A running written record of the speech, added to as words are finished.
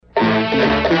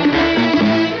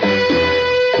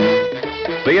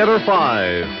Theater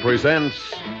 5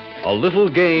 presents A Little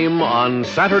Game on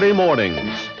Saturday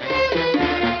Mornings.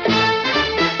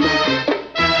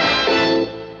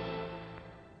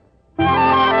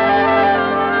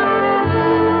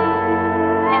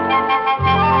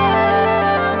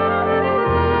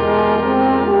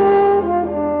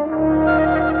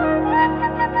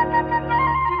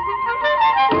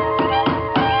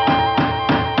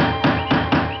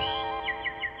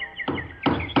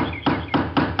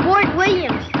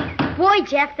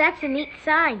 Jeff, that's a neat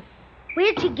sign.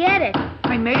 Where'd you get it?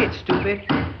 I made it, stupid.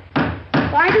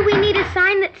 Why do we need a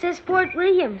sign that says Fort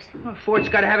Williams? Well, Fort's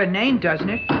got to have a name, doesn't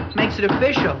it? Makes it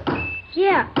official.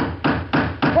 Yeah.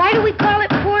 Why do we call it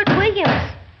Fort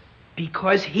Williams?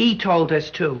 Because he told us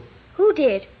to. Who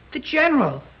did? The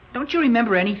general. Don't you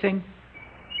remember anything?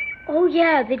 Oh,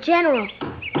 yeah, the general.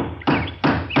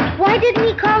 Why didn't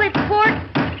he call it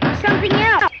Fort something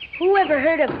else? Who ever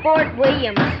heard of Fort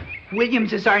Williams?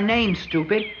 Williams is our name,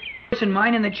 stupid. Yours and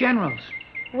mine and the general's.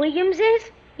 Williams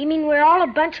is? You mean we're all a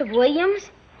bunch of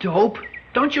Williams? Dope.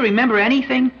 Don't you remember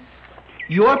anything?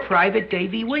 You're Private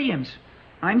Davy Williams.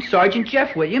 I'm Sergeant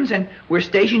Jeff Williams, and we're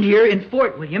stationed here in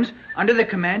Fort Williams under the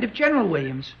command of General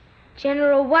Williams.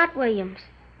 General what Williams?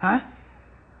 Huh?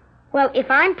 Well,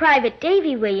 if I'm Private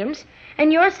Davy Williams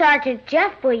and you're Sergeant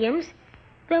Jeff Williams,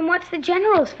 then what's the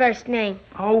general's first name?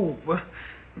 Oh,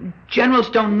 generals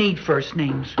don't need first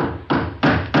names.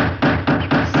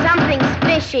 Something's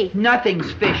fishy.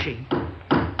 Nothing's fishy.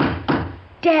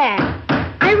 Dad.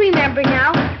 I remember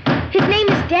now. His name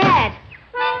is Dad.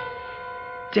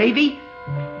 Davy,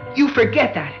 you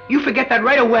forget that. You forget that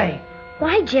right away.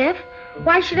 Why, Jeff?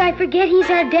 Why should I forget he's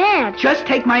our dad? Just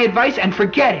take my advice and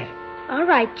forget it. All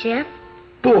right, Jeff.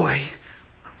 Boy,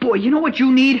 you know what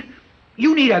you need?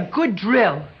 You need a good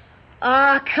drill.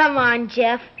 Aw, come on,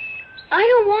 Jeff. I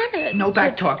don't want it. No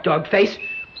back talk, dog face.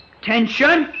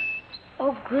 Tension.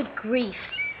 Oh, good grief.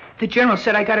 The general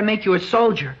said I gotta make you a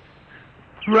soldier.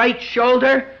 Right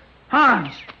shoulder,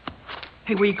 Hans.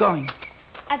 Hey, where you going?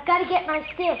 I've got to get my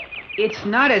stick. It's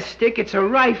not a stick, it's a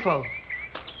rifle.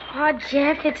 Aw,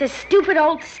 Jeff, it's a stupid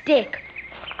old stick.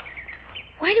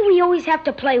 Why do we always have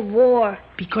to play war?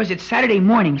 Because it's Saturday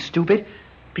morning, stupid.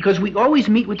 Because we always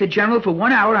meet with the general for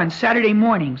 1 hour on Saturday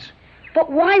mornings. But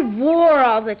why war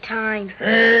all the time?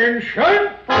 Attention!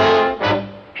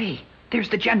 Hey, there's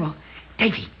the general.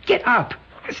 Davy, get up.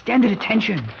 Stand at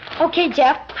attention. Okay,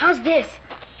 Jeff, how's this?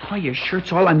 Oh, your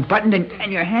shirt's all unbuttoned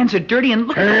and your hands are dirty and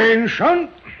look... Attention!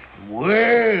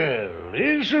 Well,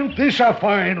 isn't this a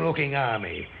fine-looking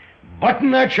army?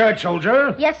 Button that shirt,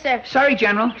 soldier. Yes, sir. Sorry,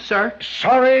 General, sir.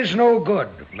 Sorry's no good.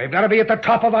 We've got to be at the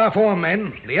top of our form,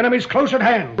 men. The enemy's close at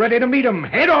hand, ready to meet him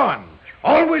head on.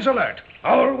 Always alert.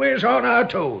 Always on our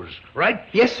toes, right?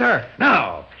 Yes, sir.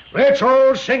 Now, let's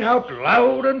all sing out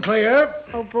loud and clear.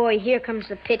 Oh, boy, here comes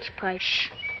the pitch pipe. Shh.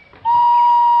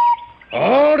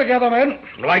 All together, men,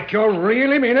 like you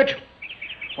really mean it.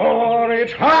 For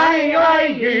it's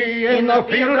hi-yi-yi in the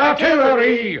field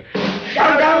artillery.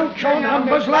 Shout out your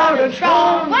numbers loud and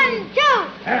strong. 1, 2.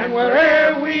 And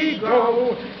wherever we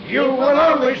go, you will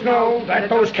always know that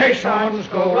those caissons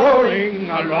go rolling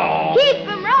along. Keep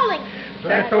them rolling.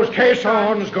 That those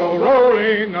caissons go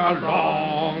rolling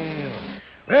along.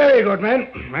 Very good, men.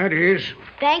 That is.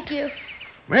 Thank you.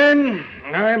 Men,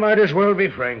 I might as well be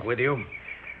frank with you.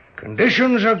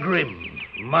 Conditions are grim,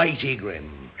 mighty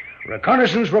grim.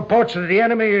 Reconnaissance reports that the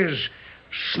enemy is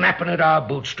snapping at our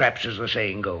bootstraps, as the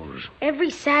saying goes.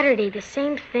 Every Saturday, the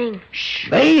same thing. Shh.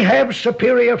 They have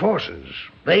superior forces.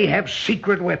 They have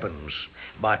secret weapons.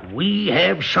 But we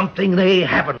have something they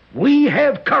haven't. We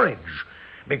have courage,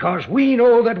 because we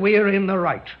know that we're in the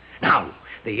right. Now,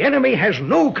 the enemy has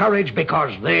no courage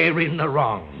because they're in the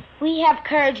wrong. We have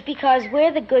courage because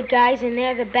we're the good guys and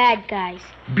they're the bad guys.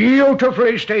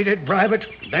 Beautifully stated, Private.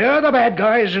 They're the bad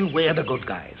guys and we're the good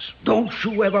guys. Don't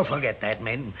you ever forget that,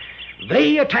 men.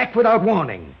 They attack without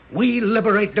warning. We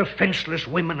liberate defenseless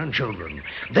women and children.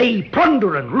 They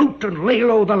plunder and loot and lay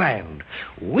low the land.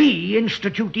 We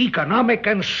institute economic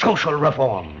and social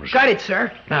reforms. Got it,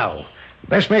 sir. Now,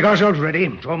 best make ourselves ready.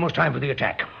 It's almost time for the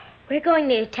attack. We're going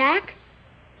to attack?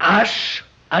 Us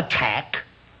attack?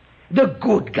 The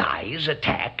good guys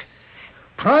attack?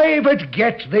 Private,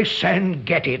 get this and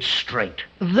get it straight.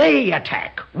 They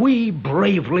attack. We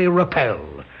bravely repel.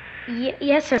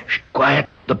 Yes, sir. Shh, quiet.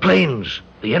 The planes.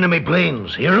 The enemy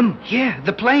planes. Hear 'em? Yeah,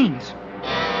 the planes.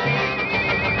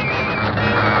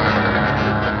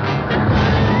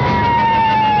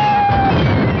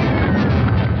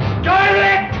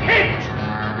 Direct hit!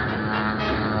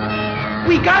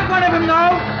 We got one of them,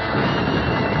 though.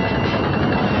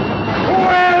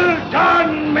 Well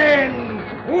done, men!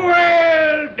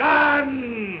 Well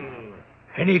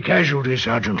Any casualties,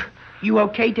 Sergeant? You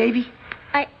okay, Davy?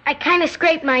 I kind of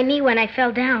scraped my knee when I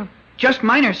fell down. Just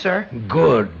minor, sir.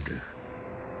 Good.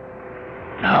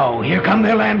 Now, here come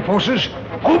their land forces.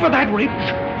 Over that ridge.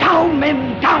 Down,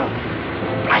 men, down.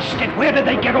 Blast it, where did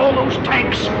they get all those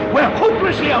tanks? We're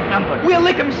hopelessly outnumbered. We'll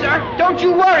lick 'em, sir. Don't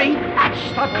you worry. That's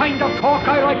the kind of talk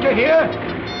I like to hear.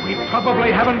 We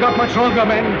probably haven't got much longer,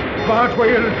 men, but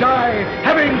we'll die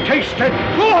having tasted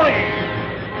glory.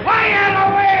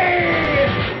 Fire away!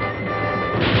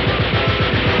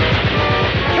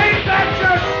 Take that,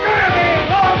 you scurvy,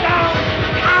 low down,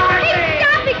 cowardly! Hey,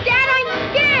 stop it, Dad! I'm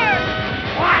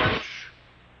scared!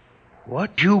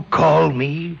 What you call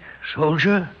me,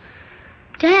 soldier?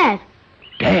 Dad.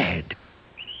 Dad?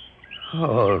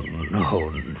 Oh, no.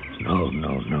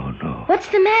 What's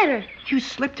the matter? You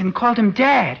slipped and called him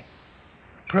Dad.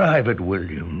 Private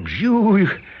Williams, you...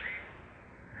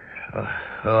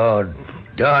 Oh,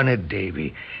 darn it,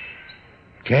 Davy.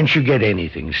 Can't you get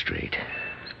anything straight?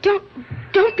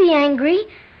 Don't be angry.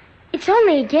 It's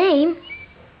only a game.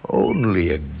 Only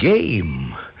a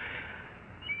game?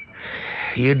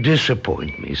 You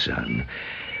disappoint me, son.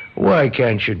 Why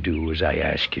can't you do as I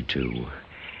ask you to?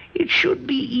 It should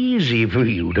be easy for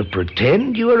you to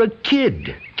pretend you're a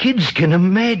kid. Kids can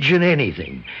imagine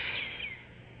anything.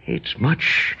 It's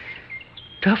much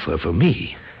tougher for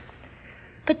me.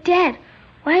 But, Dad,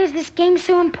 why is this game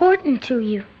so important to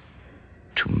you?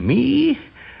 To me?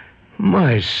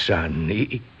 My son,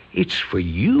 it's for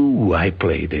you I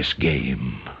play this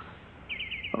game.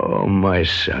 Oh, my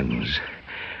sons,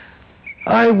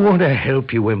 I want to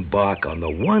help you embark on the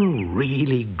one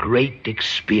really great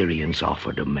experience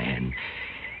offered a man,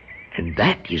 and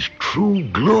that is true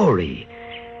glory.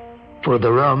 For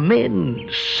there are men,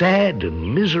 sad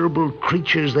and miserable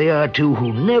creatures they are too,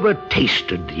 who never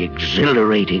tasted the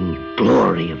exhilarating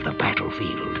glory of the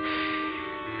battlefield.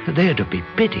 They're to be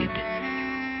pitied.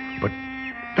 But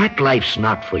that life's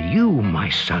not for you, my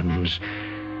sons,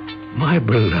 my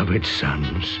beloved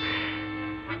sons,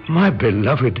 my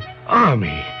beloved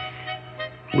army.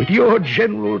 With your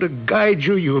general to guide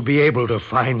you, you'll be able to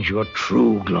find your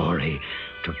true glory,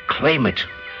 to claim it,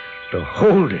 to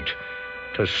hold it,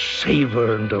 to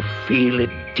savor and to feel it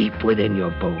deep within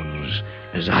your bones,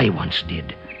 as I once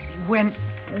did. When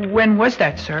was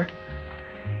that, sir?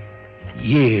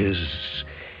 Years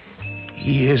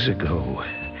ago.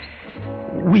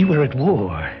 We were at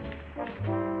war.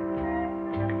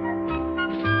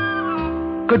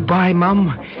 Goodbye,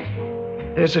 Mum.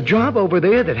 There's a job over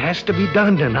there that has to be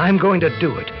done, and I'm going to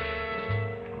do it.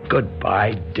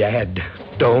 Goodbye, Dad.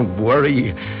 Don't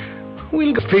worry.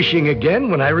 We'll go fishing again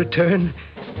when I return.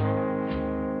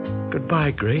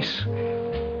 Goodbye, Grace.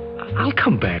 I'll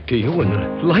come back to you when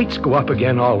the lights go up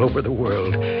again all over the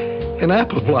world. In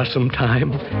apple blossom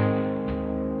time.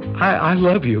 I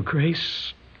love you,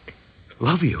 Grace.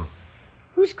 Love you.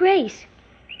 Who's Grace?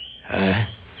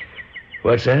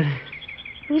 What's that?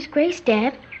 Who's Grace,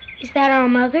 Dad? Is that our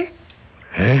mother?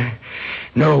 Huh?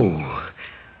 No.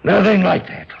 Nothing like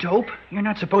that. Dope? You're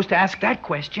not supposed to ask that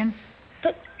question.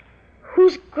 But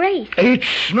who's Grace?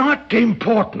 It's not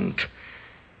important.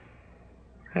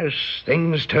 As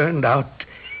things turned out,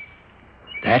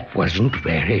 that wasn't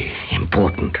very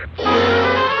important.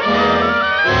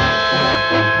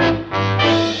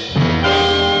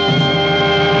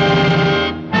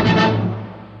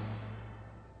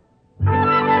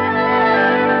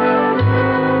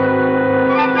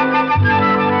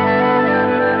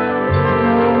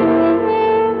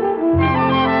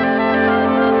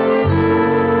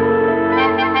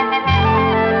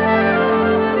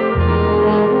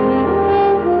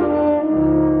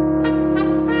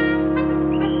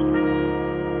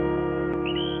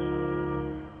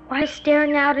 Why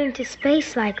staring out into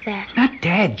space like that? Not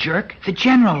Dad, jerk. The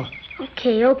General.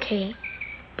 Okay.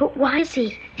 But why is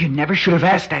he? You never should have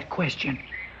asked that question.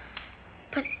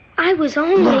 But I was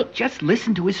only... Look, just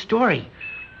listen to his story.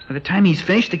 By the time he's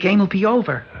finished, the game will be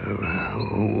over.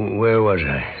 Where was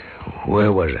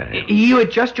I? You had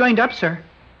just joined up, sir.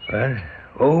 What?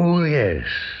 Oh, yes.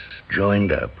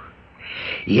 Joined up.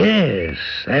 Yes,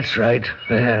 that's right.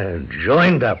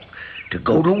 Joined up to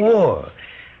go to war.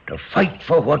 To fight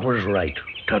for what was right,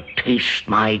 to taste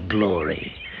my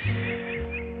glory.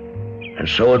 And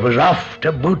so it was off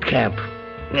to boot camp.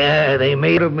 Yeah, they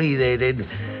made of me, they did.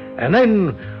 And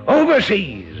then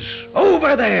overseas,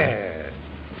 over there.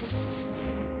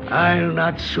 I'll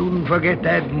not soon forget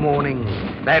that morning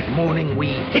we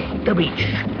hit the beach.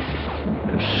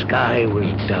 The sky was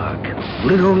dark,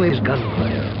 lit only as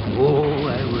gunfire. Oh,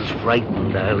 I was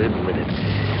frightened, I'll admit it,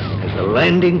 as the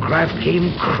landing craft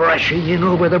came crashing in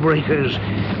over the breakers.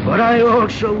 But I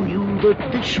also knew but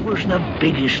this was the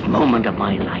biggest moment of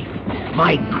my life.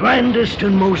 My grandest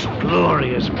and most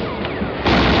glorious moment.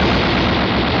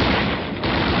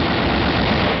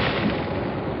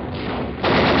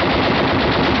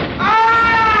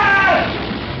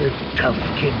 The tough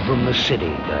kid from the city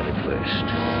got it first.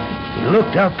 He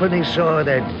looked up and he saw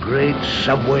that great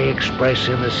subway express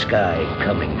in the sky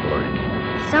coming for him.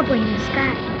 Subway in the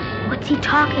sky. What's he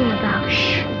talking about?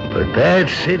 Shh. But that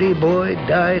city boy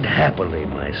died happily,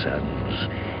 my sons.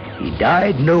 He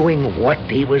died knowing what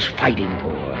he was fighting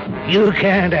for. You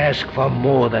can't ask for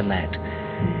more than that.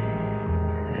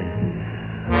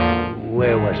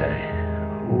 Where was I?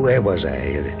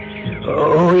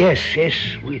 Oh, yes.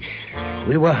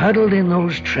 We were huddled in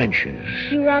those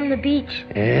trenches. You were on the beach.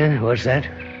 What's that?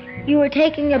 You were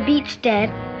taking a beach,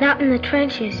 Dad, not in the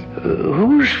trenches.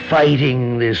 Who's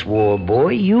fighting this war, boy?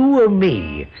 You or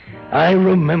me? I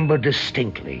remember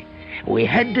distinctly. We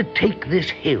had to take this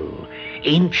hill.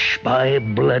 Inch by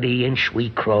bloody inch we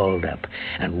crawled up,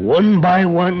 and one by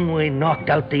one we knocked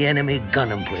out the enemy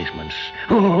gun emplacements.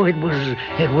 Oh, it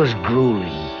was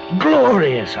grueling,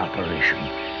 glorious operation.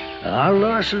 Our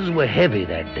losses were heavy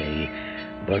that day,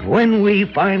 but when we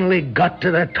finally got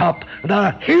to the top,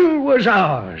 the hill was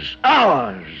ours.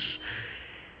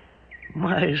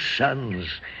 My sons,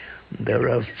 there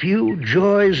are few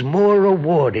joys more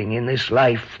rewarding in this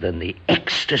life than the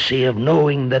ecstasy of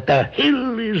knowing that the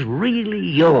hill is really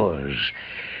yours.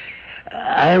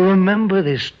 I remember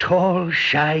this tall,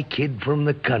 shy kid from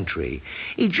the country.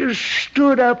 He just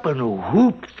stood up and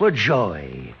whooped for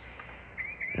joy.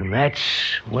 And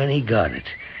that's when he got it.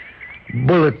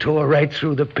 Bullet tore right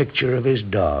through the picture of his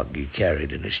dog he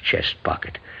carried in his chest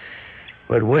pocket.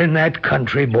 But when that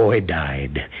country boy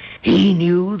died, he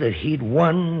knew that he'd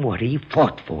won what he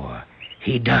fought for.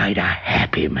 He died a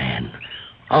happy man,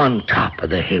 on top of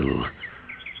the hill.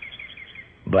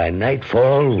 By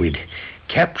nightfall, we'd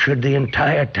captured the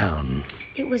entire town.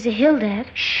 It was a hill, Dad.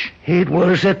 Shh. It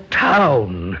was a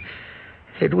town.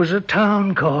 It was a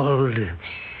town called...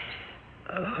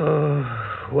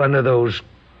 one of those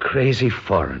crazy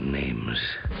foreign names.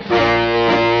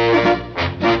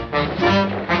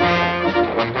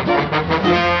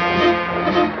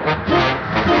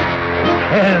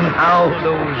 And how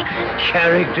those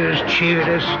characters cheered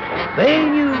us. They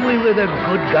knew we were the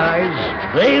good guys.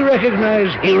 They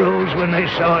recognized heroes when they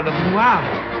saw them. Wow.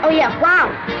 Oh, yeah,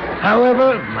 wow.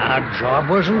 However, our job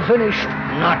wasn't finished.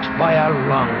 Not by a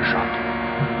long shot.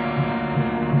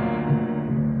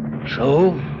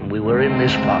 So, we were in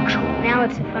this foxhole. Now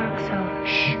it's a foxhole.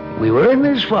 Shh. We were in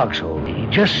this foxhole,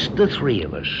 just the three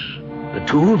of us. The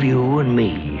two of you and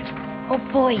me. Oh,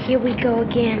 boy, here we go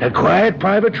again. Quiet,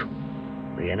 Private.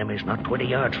 The enemy's not 20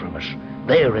 yards from us.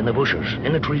 There in the bushes,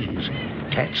 in the trees.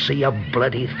 Can't see a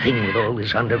bloody thing with all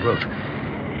this undergrowth.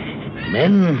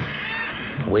 Men,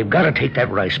 we've got to take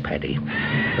that rice paddy.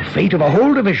 The fate of a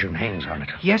whole division hangs on it.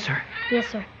 Yes, sir. Yes,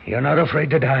 sir. You're not afraid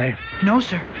to die? No,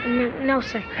 sir. No,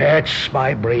 sir. That's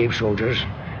my brave soldiers.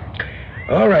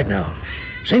 All right, now.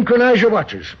 Synchronize your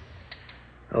watches.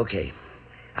 Okay.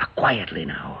 Quietly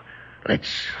now. Let's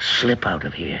slip out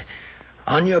of here.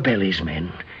 On your bellies,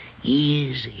 men.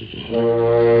 Easy.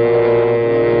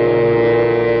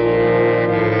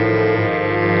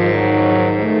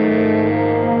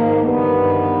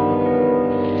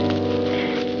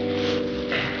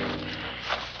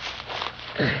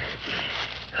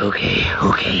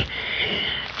 Okay.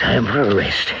 Time for a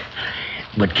rest.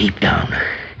 But keep down.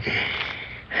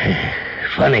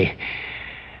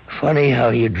 Funny how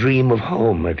you dream of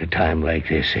home at a time like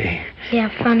this, eh? Yeah,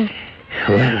 funny.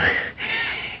 Well,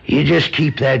 you just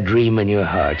keep that dream in your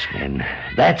hearts, men.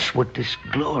 That's what this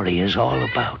glory is all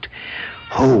about.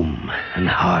 Home and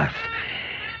hearth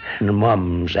and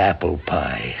Mom's apple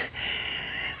pie.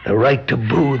 The right to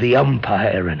boo the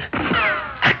umpire and...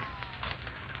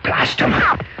 Blast them.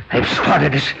 They've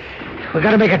spotted us. We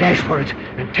gotta make a dash for it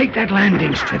and take that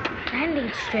landing strip.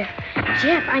 Landing strip?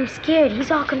 Jeff, I'm scared.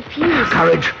 He's all confused.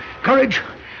 Courage.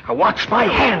 Watch my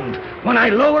hand when I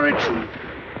lower it.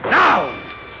 Now!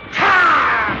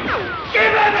 Charge! Give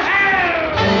him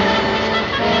hell!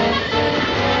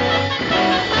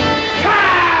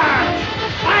 Charge!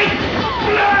 Fight!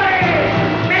 Glory!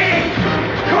 Make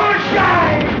good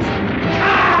guys!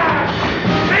 Charge!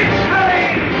 Victory!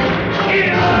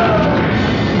 Heroes!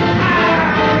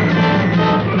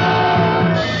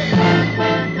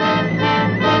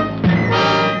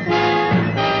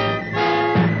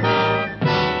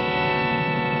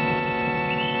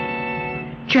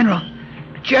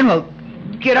 General,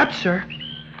 get up, sir.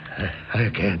 I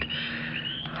can't.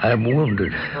 I'm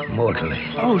wounded mortally.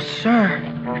 Oh, sir.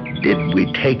 Did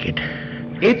we take it?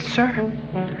 It, sir?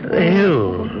 The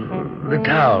hill, the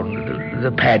town,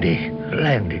 the paddy,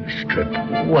 landing strip,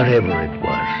 whatever it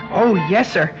was. Oh,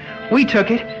 yes, sir. We took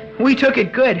it. We took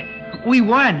it good. We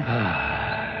won.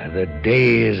 Ah, the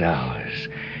day is ours.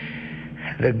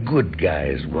 The good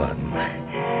guys won.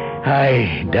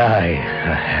 I die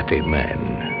a happy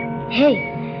man. Hey,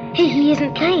 he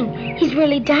isn't playing. He's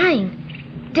really dying.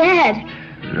 Dad!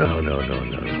 No.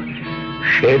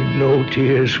 Shed no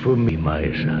tears for me,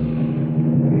 my son.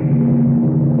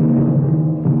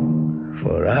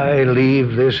 For I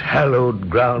leave this hallowed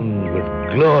ground with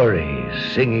glory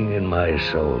singing in my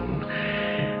soul,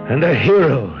 and a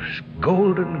hero's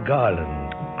golden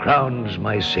garland crowns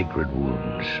my sacred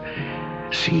wounds.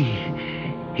 See,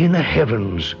 in the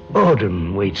heavens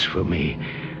Odin waits for me,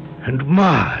 and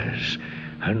Mars,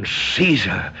 and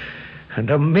Caesar, and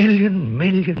a million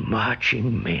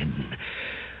marching men,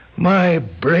 my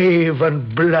brave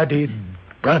and bloodied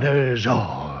brothers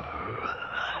all.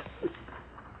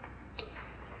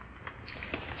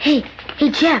 Hey,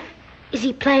 Jeff, is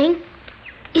he playing?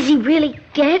 Is he really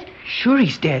dead? Sure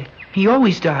he's dead. He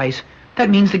always dies. That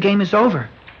means the game is over.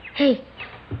 Hey,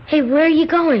 where are you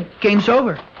going? Game's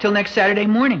over. Till next Saturday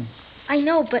morning. I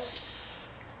know, but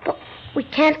we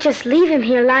can't just leave him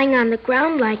here lying on the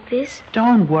ground like this.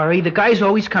 Don't worry. The guys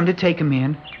always come to take him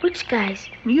in. Which guys?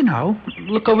 You know.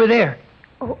 Look over there.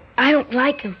 Oh, I don't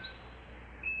like them.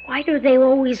 Why do they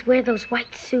always wear those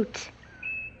white suits?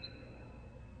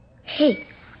 Hey,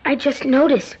 I just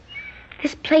noticed.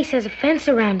 This place has a fence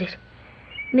around it.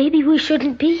 Maybe we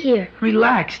shouldn't be here.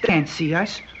 Relax. They can't see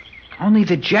us. Only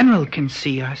the general can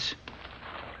see us.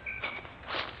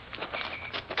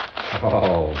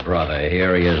 Oh, brother,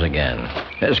 here he is again.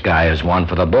 This guy is one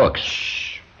for the books.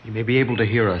 Shh. You may be able to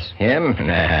hear us. Him?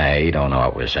 Nah, he don't know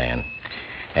what we're saying.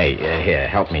 Hey, here,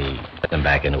 help me put him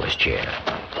back into his chair.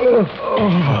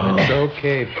 It's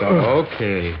okay, fella.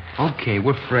 Okay,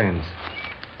 we're friends.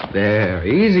 There,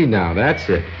 easy now. That's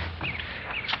it.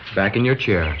 Back in your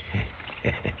chair.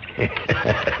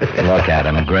 Look at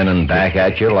him grinning back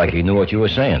at you like he knew what you were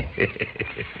saying.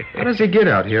 How does he get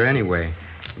out here anyway?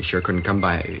 He sure couldn't come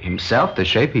by himself, the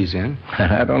shape he's in.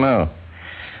 I don't know.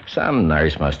 Some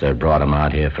nurse must have brought him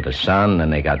out here for the sun,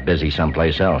 and they got busy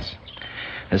someplace else.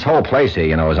 This whole place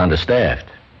here, is understaffed.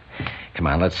 Come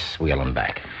on, let's wheel him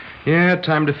back. Yeah,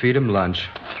 time to feed him lunch.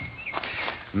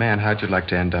 Man, how'd you like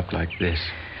to end up like this?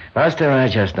 Buster, I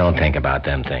just don't think about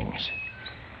them things.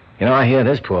 I hear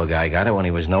this poor guy got it when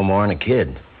he was no more than a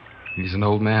kid. He's an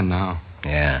old man now.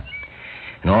 Yeah.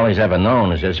 And all he's ever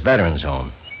known is this veterans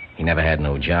home. He never had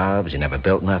no jobs. He never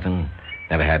built nothing.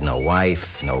 Never had no wife,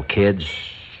 no kids,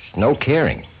 no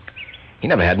caring. He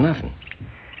never had nothing.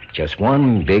 Just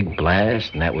one big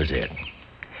blast, and that was it.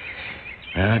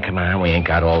 Come on, we ain't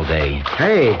got all day.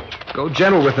 Hey, go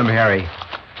gentle with him, Harry.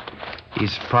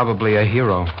 He's probably a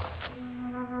hero.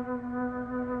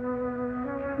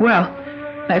 Well,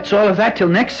 that's all of that till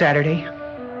next Saturday.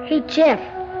 Hey, Jeff,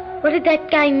 what did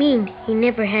that guy mean? He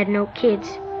never had no kids.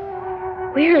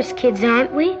 We're his kids,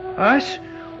 aren't we? Us?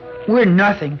 We're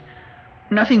nothing.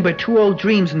 Nothing but two old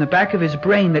dreams in the back of his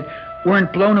brain that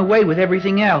weren't blown away with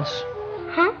everything else.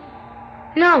 Huh?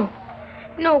 No,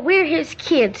 we're his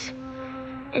kids.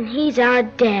 And he's our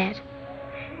dad.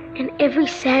 And every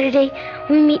Saturday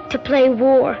we meet to play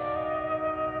war.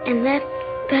 And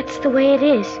that's the way it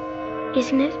is,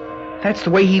 isn't it? That's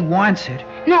the way he wants it.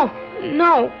 No.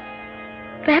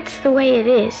 That's the way it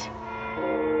is.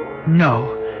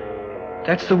 No.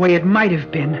 That's the way it might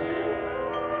have been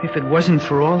if it wasn't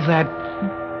for all that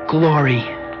glory.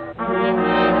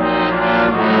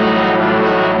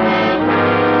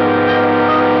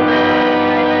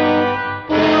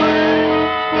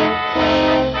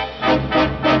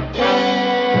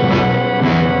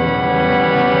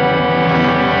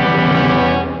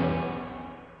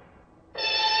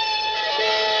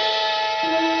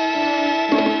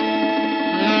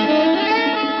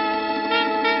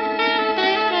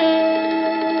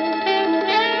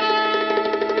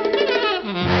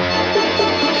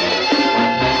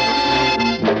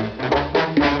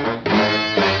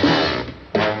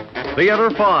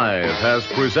 Theater 5 has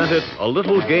presented A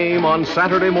Little Game on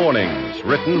Saturday Mornings,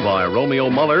 written by Romeo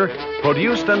Muller,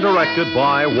 produced and directed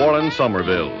by Warren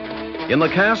Somerville. In the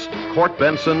cast, Court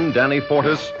Benson, Danny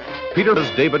Fortis, Peter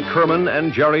David Kerman,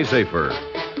 and Jerry Zafer.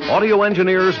 Audio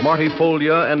engineers Marty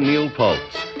Folia and Neil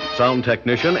Pultz. Sound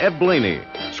technician Ed Blaney.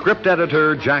 Script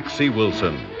editor Jack C.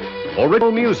 Wilson.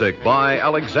 Original music by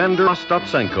Alexander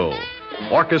Ostapsenko.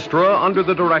 Orchestra under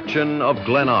the direction of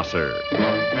Glenn Osser.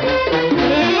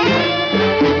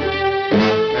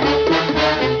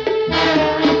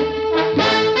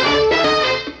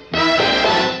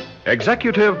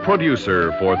 Executive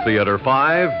producer for Theater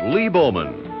 5, Lee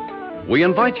Bowman. We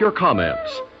invite your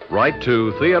comments. Write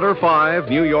to Theater 5,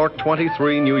 New York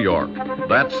 23, New York.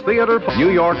 That's Theater 5,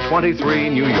 New York 23,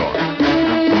 New York.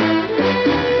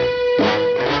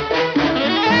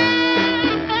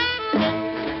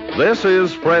 This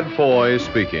is Fred Foy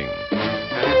speaking.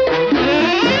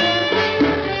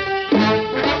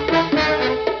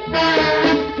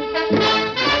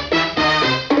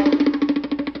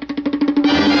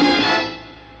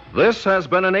 This has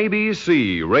been an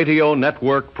ABC Radio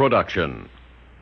Network production.